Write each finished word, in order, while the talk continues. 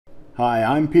Hi,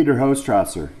 I'm Peter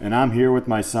Hostrasser, and I'm here with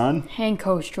my son, Hank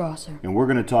Hostrasser. and we're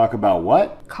going to talk about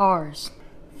what? Cars.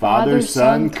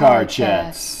 Father-son car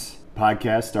chats.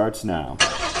 Podcast starts now.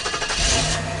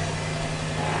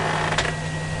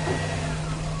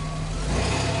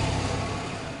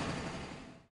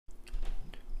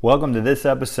 Welcome to this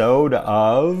episode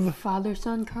of...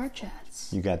 Father-son car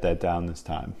chats. You got that down this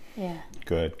time. Yeah.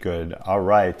 Good. All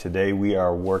right, today we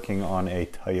are working on a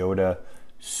Toyota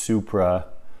Supra.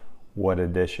 What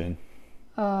edition?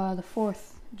 The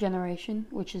 4th generation,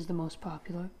 which is the most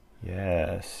popular.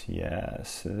 Yes.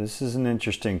 This is an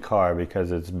interesting car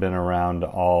because it's been around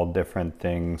all different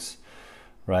things,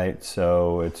 right?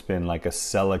 So it's been like a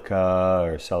Celica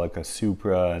or Celica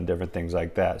Supra and different things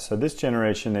like that. So this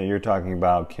generation that you're talking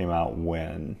about came out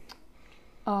when?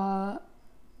 I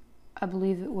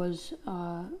believe it was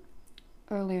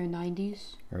earlier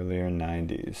 90s. Earlier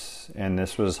 90s. And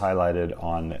this was highlighted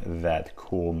on that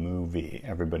cool movie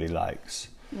everybody likes.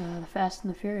 The Fast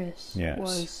and the Furious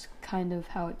was kind of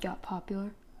how it got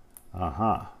popular.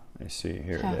 I see.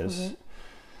 Here Half it is. of it.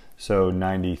 So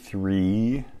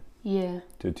 93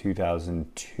 to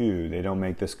 2002. They don't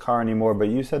make this car anymore, but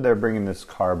you said they're bringing this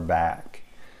car back.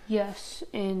 Yes,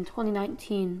 in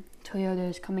 2019, Toyota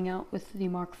is coming out with the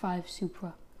Mark V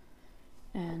Supra.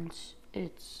 And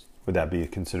it's... Would that be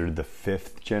considered the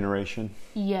 5th generation?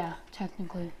 Yeah,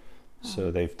 technically. So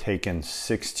they've taken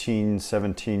 16,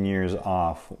 17 years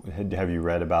off. Have you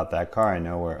read about that car? I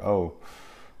know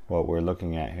what we're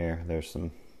looking at here. There's some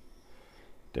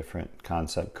different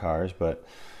concept cars, but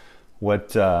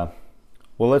what, well,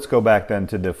 let's go back then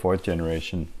to the 4th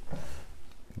generation.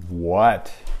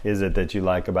 What is it that you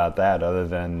like about that other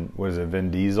than, was it Vin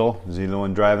Diesel? Is he the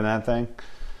one driving that thing?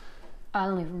 I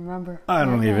don't even remember. I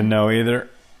don't even know either.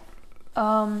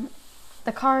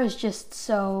 The car is just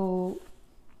so,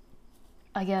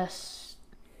 I guess,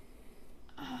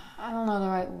 I don't know the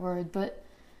right word, but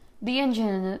the engine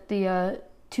in it, the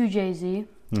 2JZ,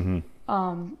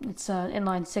 it's an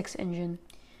inline-6 engine,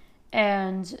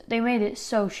 and they made it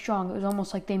so strong. It was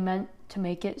almost like they meant to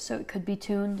make it so it could be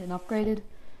tuned and upgraded.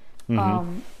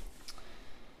 On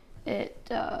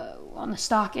the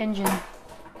stock engine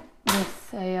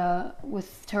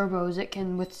with turbos, it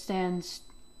can withstand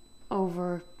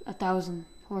over 1,000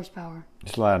 horsepower.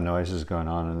 There's a lot of noises going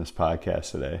on in this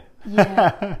podcast today.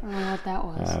 Yeah, I don't know what that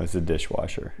was. It was a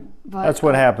dishwasher. But, that's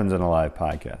what happens in a live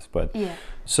podcast. But yeah.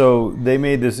 So they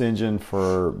made this engine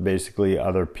for basically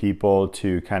other people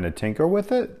to kind of tinker with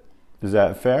it? Is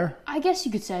that fair? I guess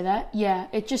you could say that. Yeah,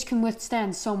 it just can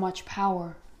withstand so much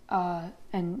power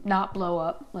and not blow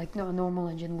up like a normal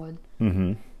engine would.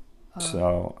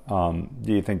 So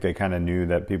do you think they kind of knew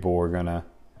that people were going to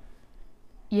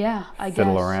I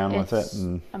fiddle guess around with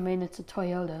it? I mean, it's a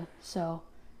Toyota,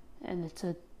 and it's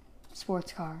a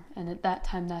sports car, and at that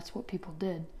time, that's what people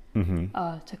did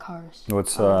to cars.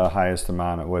 What's the highest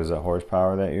amount? What is it,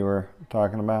 horsepower that you were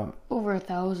talking about? Over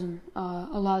 1,000. A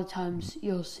lot of times,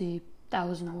 you'll see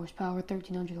 1,000 horsepower,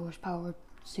 1,300 horsepower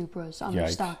Supras on their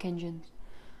stock engines.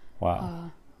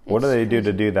 Wow. What do they do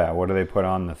to do that? What do they put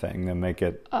on the thing to make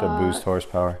it to boost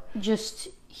horsepower? Just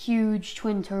huge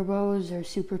twin turbos or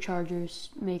superchargers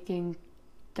making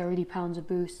 30 pounds of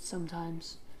boost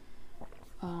sometimes.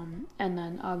 And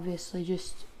then obviously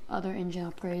just other engine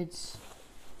upgrades,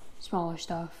 smaller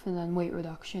stuff, and then weight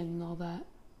reduction and all that.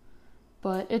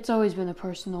 But it's always been a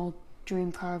personal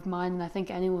dream car of mine, and I think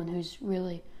anyone who's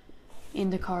really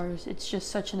into cars, it's just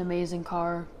such an amazing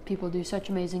car. People do such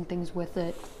amazing things with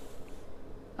it.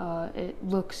 It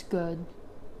looks good.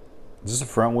 Is this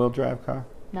a front-wheel drive car?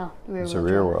 No, rear-wheel. It's a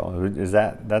rear wheel.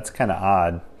 That's kind of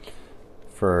odd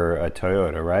for a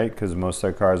Toyota, right? Because most of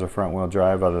their cars are front-wheel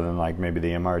drive, other than like maybe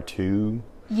the MR2.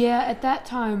 Yeah, at that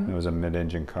time. It was a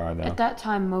mid-engine car, though. At that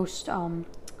time, most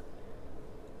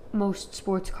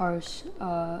sports cars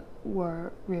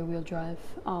were rear-wheel drive.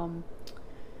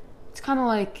 It's kind of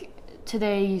like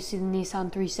today you see the Nissan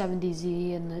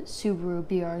 370Z and the Subaru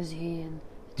BRZ and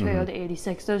the Toyota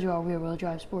 86. Those are all rear-wheel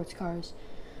drive sports cars.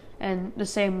 And the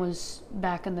same was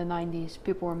back in the 90s.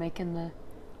 People were making the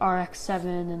RX-7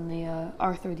 and the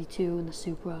R32 and the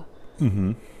Supra.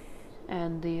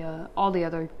 And all the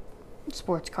other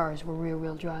sports cars were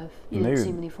rear-wheel drive. You didn't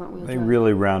see many front-wheel drive. They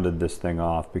really rounded this thing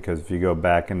off, because if you go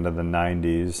back into the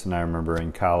 90s, and I remember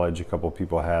in college a couple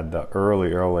people had the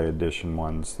early edition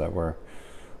ones that were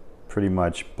pretty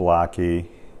much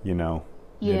blocky,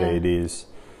 mid-80s.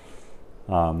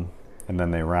 And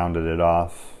then they rounded it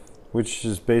off, which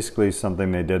is basically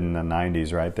something they did in the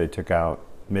 90s, right? They took out,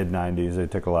 mid-90s, they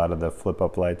took a lot of the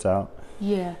flip-up lights out.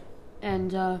 Yeah,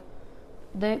 and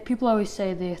people always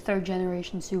say the 3rd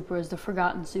generation Supra is the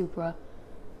forgotten Supra,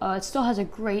 It still has a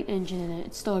great engine in it.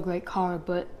 It's still a great car,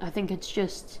 but I think it's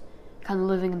just kind of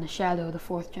living in the shadow of the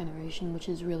fourth generation, which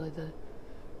is really the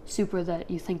Supra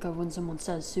that you think of when someone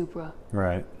says Supra.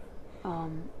 Right.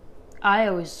 I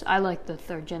like the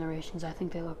third generations. I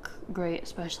think they look great,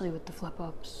 especially with the flip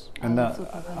ups. And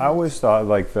I always thought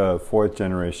like the fourth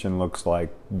generation looks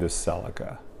like the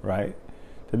Celica, right?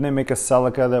 Didn't they make a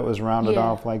Celica that was rounded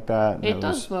off like that? It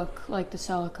does look like the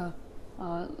Celica.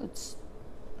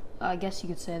 I guess you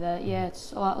could say that. Yeah,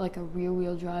 it's a lot like a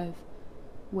rear-wheel drive,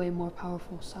 way more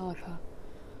powerful Celica.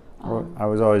 I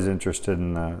was always interested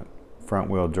in the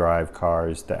front-wheel drive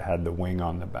cars that had the wing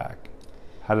on the back.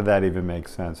 How did that even make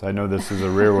sense? I know this is a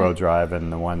rear-wheel drive,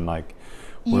 and the one like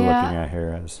we're looking at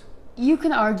here is. You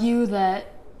can argue that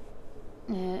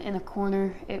in a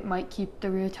corner it might keep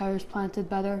the rear tires planted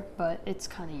better, but it's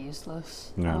kind of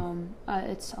useless. No.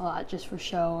 It's a lot just for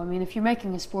show. I mean, if you're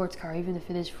making a sports car, even if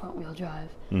it is front-wheel drive,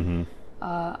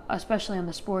 especially on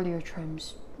the sportier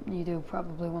trims, you do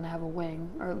probably want to have a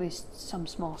wing or at least some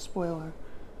small spoiler.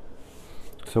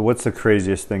 So what's the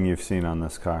craziest thing you've seen on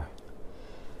this car?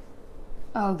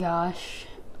 Oh gosh,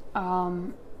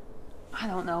 I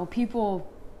don't know. People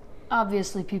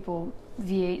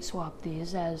V8 swap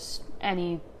these, as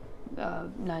any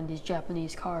 90s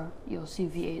Japanese car. You'll see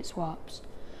V8 swaps,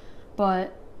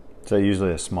 but is that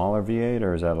usually a smaller V8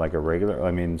 or is that like a regular?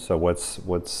 I mean, so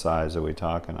what size are we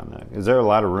talking on that? Is there a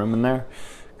lot of room in there?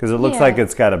 Because it looks like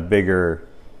it's got a bigger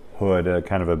hood,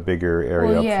 kind of a bigger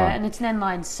area up front. And it's an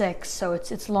inline 6, so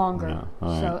it's longer. Yeah,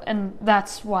 right. So, and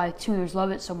that's why tuners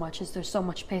love it so much, is there's so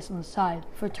much space on the side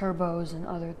for turbos and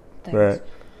other things. Right.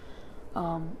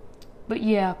 But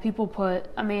yeah,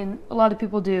 a lot of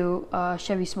people do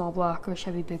Chevy small block or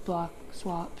Chevy big block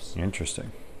swaps.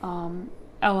 Interesting.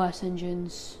 LS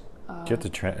engines. Do you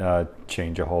have to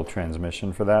change a whole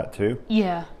transmission for that too?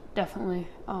 Yeah, definitely.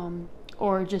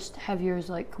 Or just have yours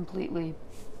like completely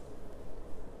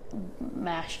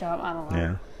mashed up. I don't know.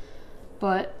 Yeah.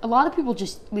 But a lot of people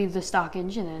just leave the stock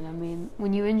engine in. I mean,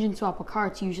 when you engine swap a car,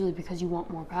 it's usually because you want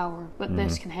more power. But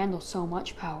this can handle so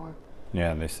much power.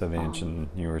 Yeah, they said the engine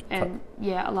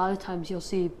a lot of times you'll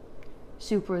see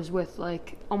Supras with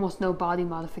like almost no body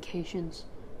modifications,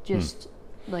 just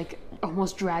like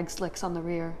almost drag slicks on the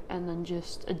rear, and then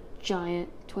just a giant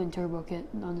twin turbo kit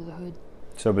under the hood.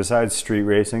 So besides street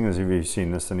racing, have you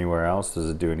seen this anywhere else? Does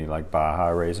it do any like Baja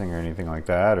racing or anything like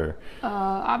that? Or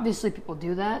obviously people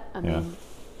do that. I mean,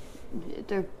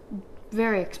 they're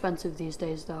very expensive these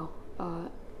days, though.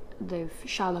 They've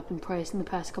shot up in price in the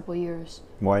past couple of years.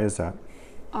 Why is that?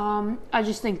 I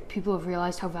just think people have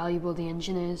realized how valuable the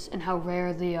engine is and how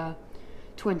rare the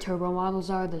twin turbo models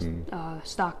are, the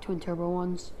stock twin turbo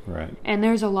ones. Right. And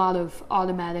there's a lot of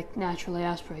automatic, naturally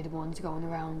aspirated ones going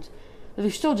around. They're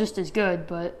still just as good,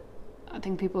 but I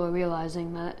think people are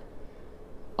realizing that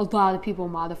a lot of people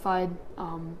modified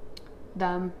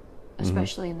them,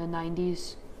 especially in the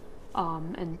 90s.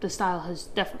 And the style has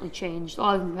definitely changed. A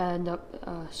lot of them end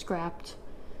up scrapped.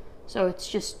 So it's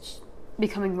just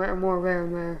becoming more rare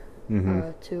and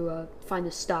rare to find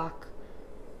a stock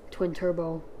twin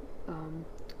turbo.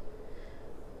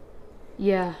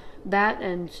 That,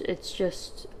 and it's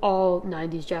just all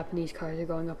 90s Japanese cars are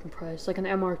going up in price. Like an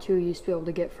MR2 you used to be able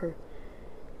to get for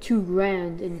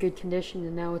 $2,000 in good condition,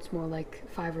 and now it's more like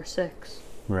 5 or 6.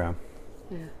 Yeah.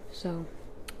 Yeah. So.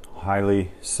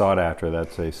 Highly sought after.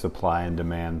 That's a supply and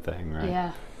demand thing, right?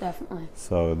 Yeah, definitely.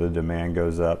 So the demand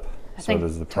goes up, so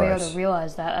does the price. Toyota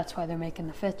realized that. That's why they're making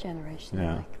the 5th generation.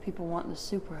 Yeah. Like, people want the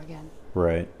Supra again.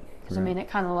 Right. Because I mean, it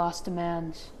kind of lost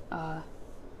demand.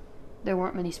 There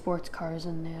weren't many sports cars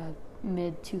in the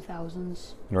mid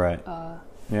 2000s. Right.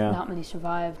 Not many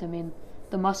survived. I mean,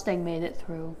 the Mustang made it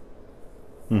through,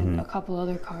 and a couple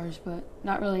other cars, but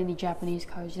not really any Japanese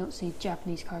cars. You don't see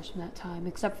Japanese cars from that time,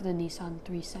 except for the Nissan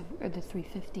 37 or the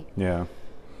 350. Yeah.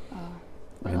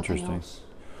 But interesting.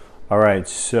 All right,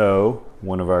 so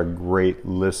one of our great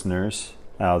listeners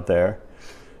out there,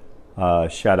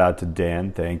 shout out to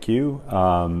Dan, thank you,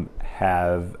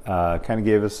 have kind of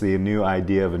gave us the new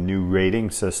idea of a new rating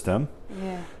system.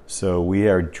 Yeah. So we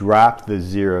are dropped the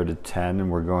 0 to 10 and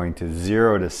we're going to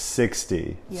 0 to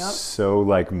 60. Yep. So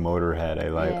like Motorhead.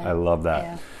 I love that.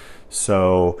 Yeah.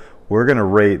 So we're going to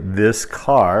rate this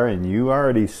car, and you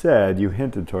already said, you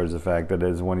hinted towards the fact that it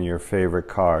is one of your favorite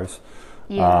cars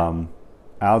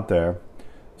out there.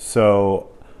 So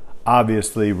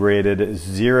obviously rated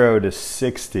 0 to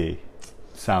 60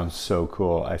 sounds so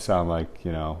cool. I sound like,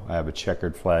 I have a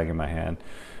checkered flag in my hand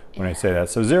when I say that.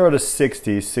 So 0 to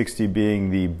 60, 60 being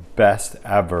the best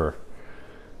ever.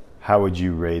 How would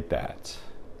you rate that?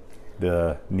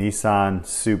 The Nissan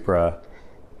Supra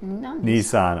Not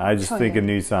Nissan. I just think of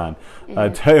Nissan. Yeah.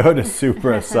 Toyota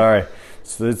Supra. Sorry,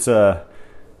 so it's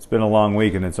been a long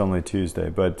week and it's only Tuesday.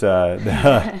 But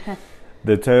the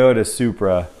Toyota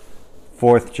Supra,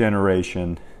 4th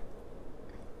generation.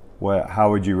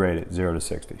 How would you rate it, 0 to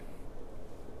 60?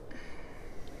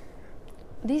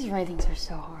 These ratings are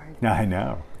so hard. I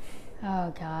know.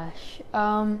 Oh gosh.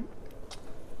 I'm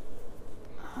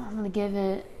gonna give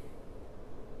it.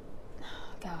 Oh,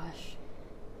 gosh.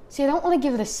 See, I don't want to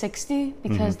give it a 60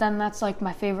 because then that's like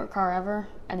my favorite car ever,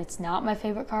 and it's not my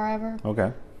favorite car ever.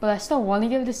 Okay. But I still want to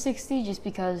give it a 60 just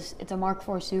because it's a Mark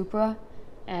IV Supra,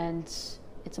 and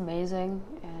it's amazing.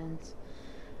 And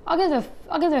I'll give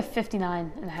it a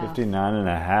 59 and a half. 59 and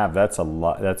a half. That's a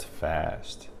lot. That's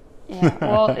fast. Yeah.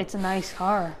 Well, it's a nice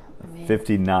car. I mean,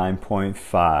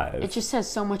 59.5. it just has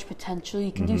so much potential.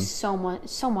 You can do so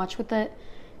much with it.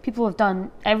 People have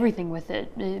done everything with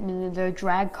it. I mean, they're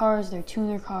drag cars, they're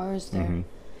tuner cars.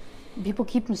 People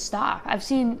keep them stock. I've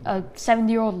seen a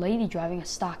 70-year-old lady driving a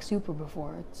stock Supra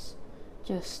before. It's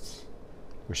just.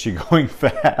 Was she going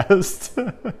fast?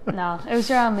 No, it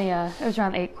was around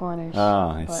 8 corners. Oh,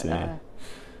 I see.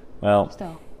 Well,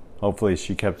 still. Hopefully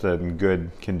she kept it in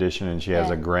good condition and she has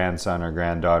a grandson or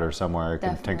granddaughter somewhere who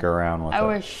can tinker around with it.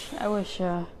 I wish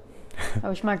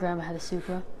my grandma had a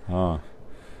Supra. Oh.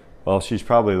 Well, she's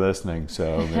probably listening,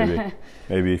 so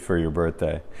maybe for your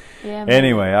birthday. Yeah. Maybe.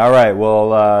 Anyway, all right.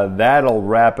 Well, that'll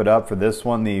wrap it up for this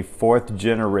one. The 4th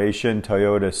generation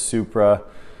Toyota Supra.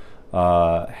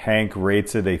 Hank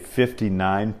rates it a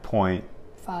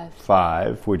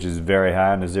 59.5, which is very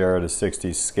high on a 0 to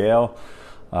 60 scale.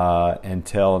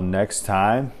 Until next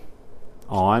time,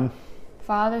 on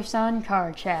Father-Son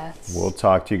Car Chats. We'll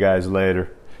talk to you guys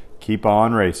later. Keep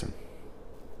on racing.